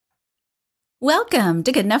Welcome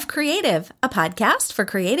to Good Enough Creative, a podcast for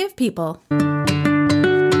creative people.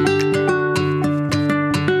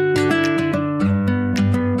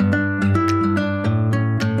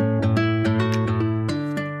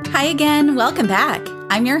 Hi again, welcome back.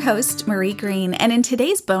 I'm your host, Marie Green, and in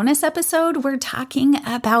today's bonus episode, we're talking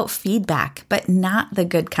about feedback, but not the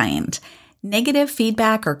good kind. Negative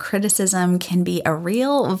feedback or criticism can be a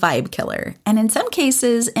real vibe killer, and in some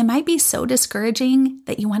cases, it might be so discouraging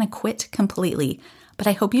that you want to quit completely. But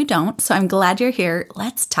I hope you don't, so I'm glad you're here.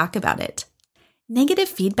 Let's talk about it. Negative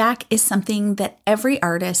feedback is something that every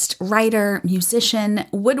artist, writer, musician,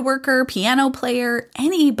 woodworker, piano player,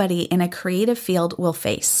 anybody in a creative field will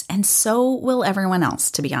face, and so will everyone else,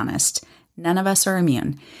 to be honest. None of us are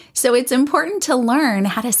immune. So it's important to learn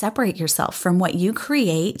how to separate yourself from what you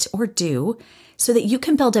create or do so that you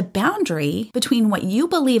can build a boundary between what you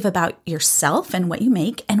believe about yourself and what you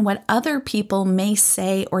make and what other people may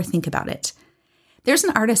say or think about it. There's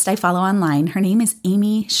an artist I follow online. Her name is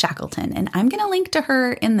Amy Shackleton, and I'm going to link to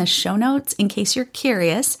her in the show notes in case you're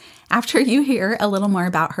curious after you hear a little more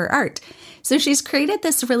about her art. So she's created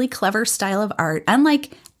this really clever style of art,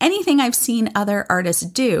 unlike anything I've seen other artists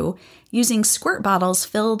do, using squirt bottles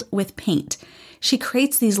filled with paint. She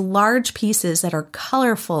creates these large pieces that are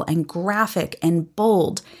colorful and graphic and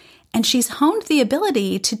bold, and she's honed the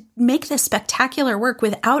ability to make this spectacular work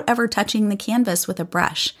without ever touching the canvas with a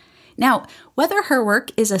brush. Now, whether her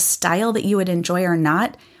work is a style that you would enjoy or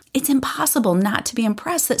not, it's impossible not to be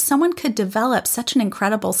impressed that someone could develop such an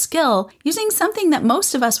incredible skill using something that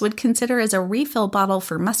most of us would consider as a refill bottle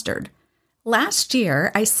for mustard. Last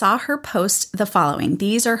year, I saw her post the following.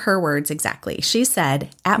 These are her words exactly. She said,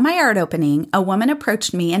 "At my art opening, a woman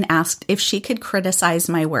approached me and asked if she could criticize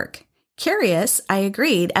my work. Curious, I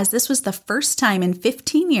agreed, as this was the first time in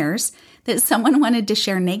 15 years that someone wanted to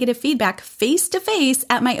share negative feedback face-to-face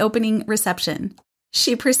at my opening reception.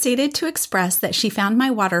 She proceeded to express that she found my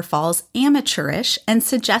waterfalls amateurish and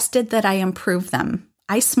suggested that I improve them.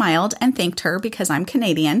 I smiled and thanked her because I'm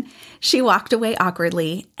Canadian. She walked away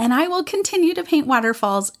awkwardly, and I will continue to paint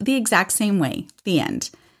waterfalls the exact same way." The end.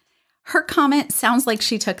 Her comment sounds like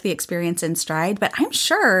she took the experience in stride, but I'm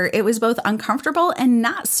sure it was both uncomfortable and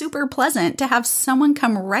not super pleasant to have someone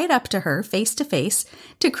come right up to her face to face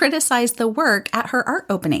to criticize the work at her art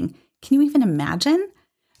opening. Can you even imagine?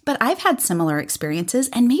 But I've had similar experiences,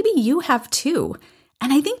 and maybe you have too.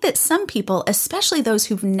 And I think that some people, especially those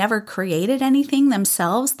who've never created anything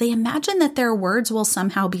themselves, they imagine that their words will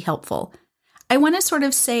somehow be helpful. I want to sort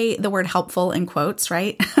of say the word helpful in quotes,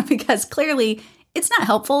 right? Because clearly it's not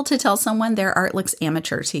helpful to tell someone their art looks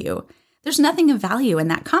amateur to you. There's nothing of value in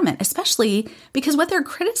that comment, especially because what they're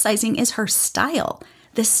criticizing is her style,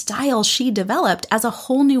 the style she developed as a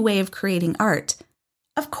whole new way of creating art.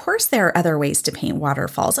 Of course there are other ways to paint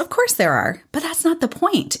waterfalls. Of course there are. But that's not the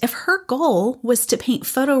point. If her goal was to paint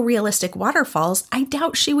photorealistic waterfalls, I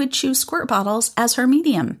doubt she would choose squirt bottles as her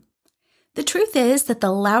medium. The truth is that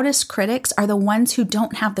the loudest critics are the ones who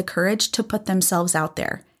don't have the courage to put themselves out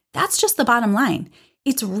there. That's just the bottom line.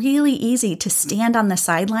 It's really easy to stand on the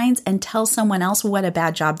sidelines and tell someone else what a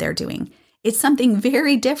bad job they're doing. It's something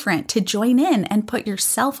very different to join in and put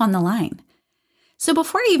yourself on the line. So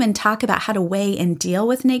before I even talk about how to weigh and deal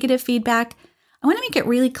with negative feedback, I want to make it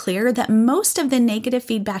really clear that most of the negative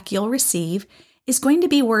feedback you'll receive is going to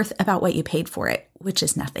be worth about what you paid for it, which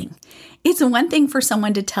is nothing. It's one thing for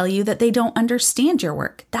someone to tell you that they don't understand your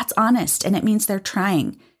work. That's honest, and it means they're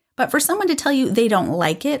trying. But for someone to tell you they don't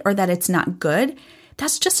like it or that it's not good,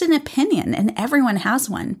 that's just an opinion, and everyone has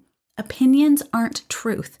one. Opinions aren't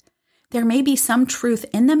truth. There may be some truth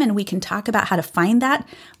in them, and we can talk about how to find that,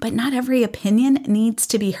 but not every opinion needs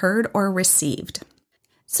to be heard or received.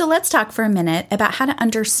 So let's talk for a minute about how to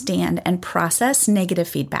understand and process negative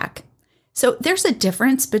feedback. So there's a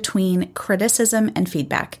difference between criticism and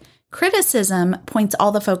feedback. Criticism points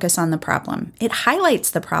all the focus on the problem. It highlights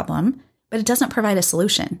the problem, but it doesn't provide a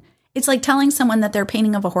solution. It's like telling someone that their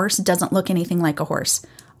painting of a horse doesn't look anything like a horse.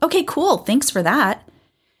 Okay, cool, thanks for that.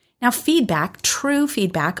 Now, feedback, true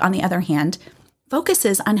feedback, on the other hand,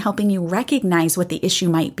 focuses on helping you recognize what the issue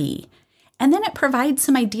might be. And then it provides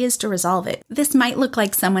some ideas to resolve it. This might look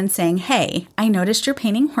like someone saying, "Hey, I noticed you're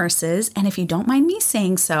painting horses, and if you don't mind me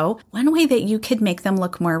saying so, one way that you could make them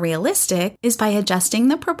look more realistic is by adjusting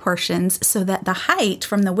the proportions so that the height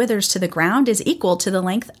from the withers to the ground is equal to the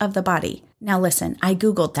length of the body." Now listen, I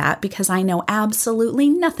Googled that because I know absolutely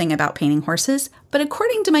nothing about painting horses, but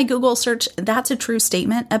according to my Google search, that's a true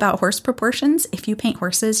statement about horse proportions. If you paint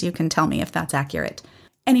horses, you can tell me if that's accurate.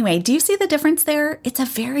 Anyway, do you see the difference there? It's a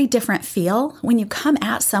very different feel when you come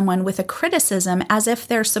at someone with a criticism as if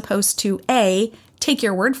they're supposed to A, take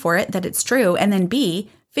your word for it that it's true, and then B,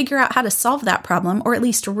 figure out how to solve that problem or at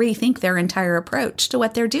least rethink their entire approach to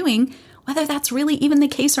what they're doing, whether that's really even the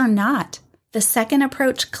case or not. The second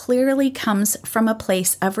approach clearly comes from a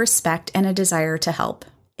place of respect and a desire to help.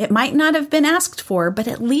 It might not have been asked for, but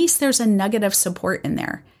at least there's a nugget of support in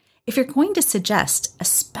there. If you're going to suggest,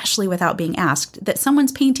 especially without being asked, that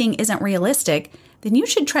someone's painting isn't realistic, then you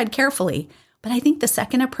should tread carefully. But I think the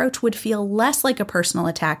second approach would feel less like a personal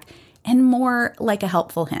attack and more like a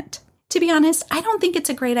helpful hint. To be honest, I don't think it's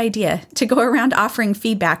a great idea to go around offering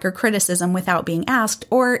feedback or criticism without being asked,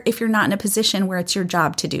 or if you're not in a position where it's your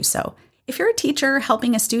job to do so. If you're a teacher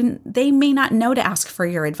helping a student, they may not know to ask for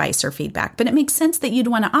your advice or feedback, but it makes sense that you'd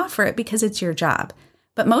want to offer it because it's your job.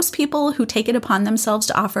 But most people who take it upon themselves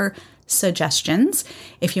to offer suggestions,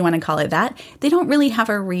 if you want to call it that, they don't really have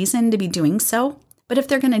a reason to be doing so. But if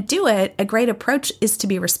they're going to do it, a great approach is to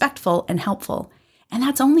be respectful and helpful. And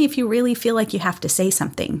that's only if you really feel like you have to say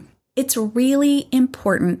something. It's really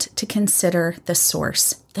important to consider the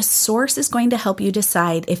source. The source is going to help you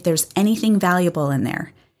decide if there's anything valuable in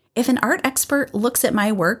there. If an art expert looks at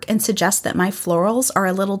my work and suggests that my florals are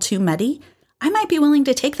a little too muddy, I might be willing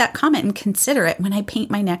to take that comment and consider it when I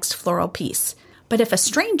paint my next floral piece. But if a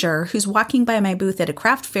stranger who's walking by my booth at a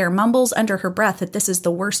craft fair mumbles under her breath that this is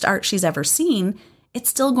the worst art she's ever seen, it's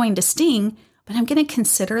still going to sting, but I'm going to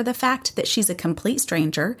consider the fact that she's a complete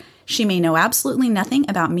stranger. She may know absolutely nothing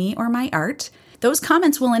about me or my art. Those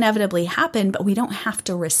comments will inevitably happen, but we don't have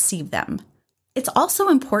to receive them. It's also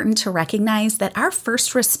important to recognize that our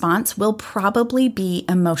first response will probably be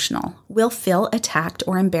emotional. We'll feel attacked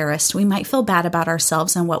or embarrassed. We might feel bad about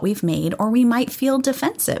ourselves and what we've made, or we might feel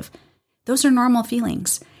defensive. Those are normal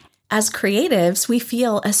feelings. As creatives, we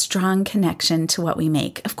feel a strong connection to what we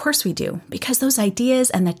make. Of course we do, because those ideas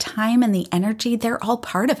and the time and the energy, they're all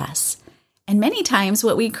part of us. And many times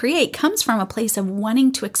what we create comes from a place of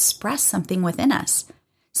wanting to express something within us.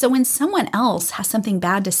 So when someone else has something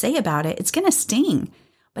bad to say about it, it's going to sting.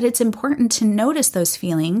 But it's important to notice those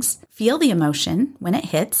feelings, feel the emotion when it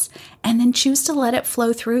hits, and then choose to let it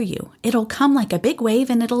flow through you. It'll come like a big wave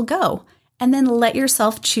and it'll go. And then let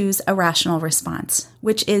yourself choose a rational response,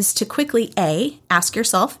 which is to quickly A, ask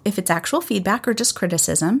yourself if it's actual feedback or just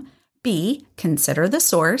criticism, B, consider the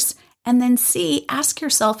source, and then C, ask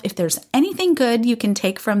yourself if there's anything good you can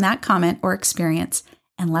take from that comment or experience,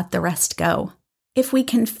 and let the rest go. If we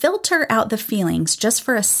can filter out the feelings just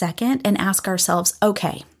for a second and ask ourselves,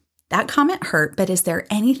 okay, that comment hurt, but is there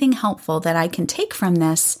anything helpful that I can take from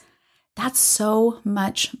this? That's so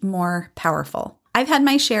much more powerful. I've had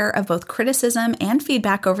my share of both criticism and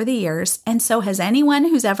feedback over the years, and so has anyone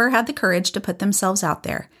who's ever had the courage to put themselves out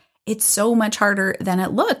there. It's so much harder than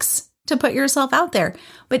it looks to put yourself out there,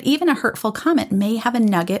 but even a hurtful comment may have a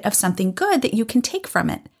nugget of something good that you can take from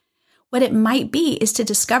it. What it might be is to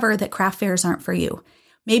discover that craft fairs aren't for you.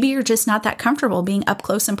 Maybe you're just not that comfortable being up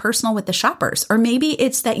close and personal with the shoppers, or maybe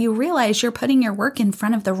it's that you realize you're putting your work in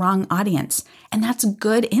front of the wrong audience, and that's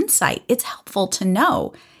good insight. It's helpful to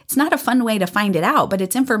know. It's not a fun way to find it out, but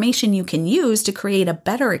it's information you can use to create a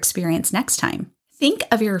better experience next time. Think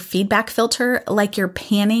of your feedback filter like you're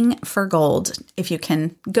panning for gold, if you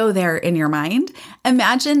can go there in your mind.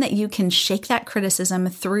 Imagine that you can shake that criticism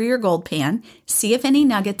through your gold pan, see if any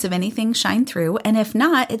nuggets of anything shine through, and if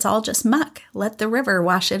not, it's all just muck. Let the river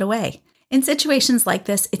wash it away. In situations like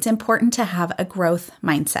this, it's important to have a growth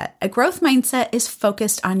mindset. A growth mindset is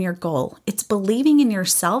focused on your goal. It's believing in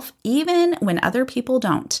yourself even when other people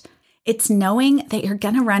don't. It's knowing that you're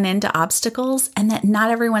going to run into obstacles and that not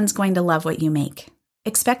everyone's going to love what you make.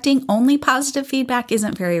 Expecting only positive feedback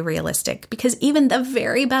isn't very realistic because even the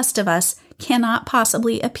very best of us cannot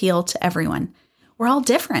possibly appeal to everyone. We're all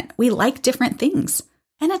different. We like different things.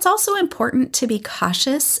 And it's also important to be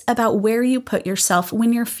cautious about where you put yourself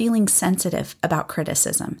when you're feeling sensitive about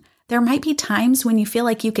criticism. There might be times when you feel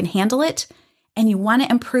like you can handle it and you want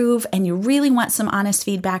to improve and you really want some honest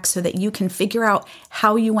feedback so that you can figure out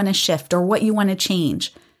how you want to shift or what you want to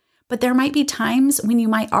change. But there might be times when you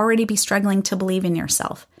might already be struggling to believe in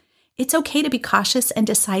yourself. It's okay to be cautious and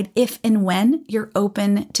decide if and when you're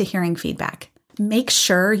open to hearing feedback. Make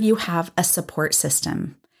sure you have a support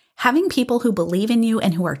system. Having people who believe in you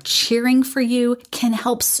and who are cheering for you can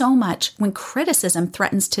help so much when criticism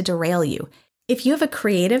threatens to derail you. If you have a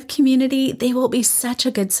creative community, they will be such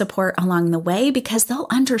a good support along the way because they'll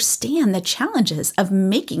understand the challenges of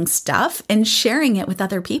making stuff and sharing it with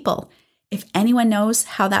other people. If anyone knows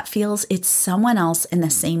how that feels, it's someone else in the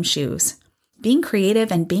same shoes. Being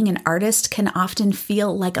creative and being an artist can often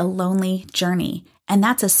feel like a lonely journey, and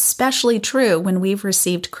that's especially true when we've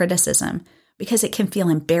received criticism. because it can feel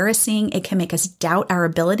embarrassing. It can make us doubt our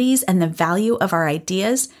abilities and the value of our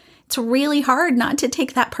ideas. It's really hard not to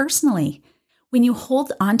take that personally. When you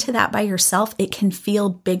hold on to that by yourself, it can feel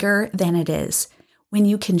bigger than it is. When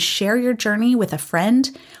you can share your journey with a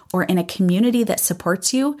friend or in a community that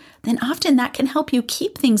supports you, then often that can help you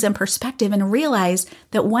keep things in perspective and realize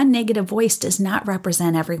that one negative voice does not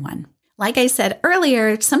represent everyone. Like I said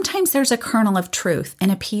earlier, sometimes there's a kernel of truth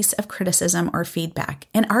in a piece of criticism or feedback.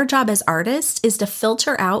 And our job as artists is to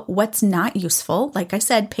filter out what's not useful, like I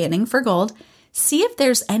said, panning for gold, see if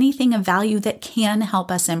there's anything of value that can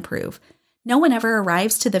help us improve. No one ever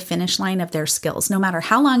arrives to the finish line of their skills, no matter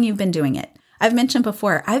how long you've been doing it. I've mentioned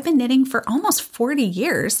before, I've been knitting for almost 40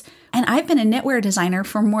 years, and I've been a knitwear designer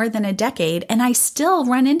for more than a decade, and I still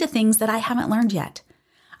run into things that I haven't learned yet.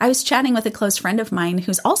 I was chatting with a close friend of mine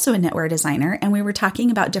who's also a knitwear designer, and we were talking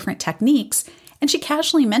about different techniques, and she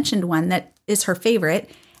casually mentioned one that is her favorite,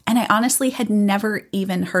 and I honestly had never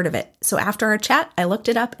even heard of it. So after our chat, I looked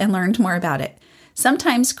it up and learned more about it.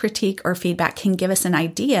 Sometimes critique or feedback can give us an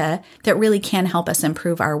idea that really can help us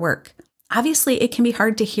improve our work. Obviously, it can be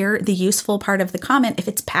hard to hear the useful part of the comment if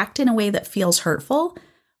it's packed in a way that feels hurtful,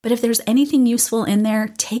 but if there's anything useful in there,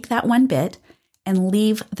 take that one bit and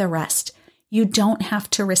leave the rest. You don't have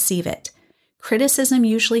to receive it. Criticism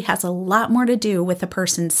usually has a lot more to do with the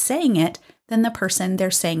person saying it than the person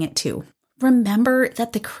they're saying it to. Remember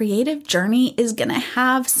that the creative journey is going to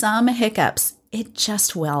have some hiccups. It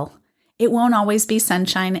just will. It won't always be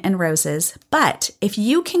sunshine and roses, but if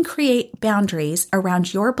you can create boundaries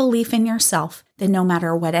around your belief in yourself, then no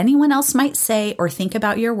matter what anyone else might say or think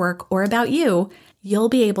about your work or about you, you'll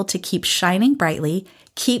be able to keep shining brightly,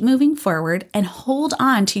 keep moving forward, and hold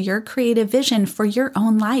on to your creative vision for your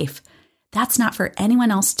own life. That's not for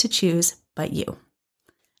anyone else to choose but you.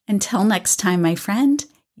 Until next time, my friend,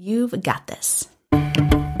 you've got this.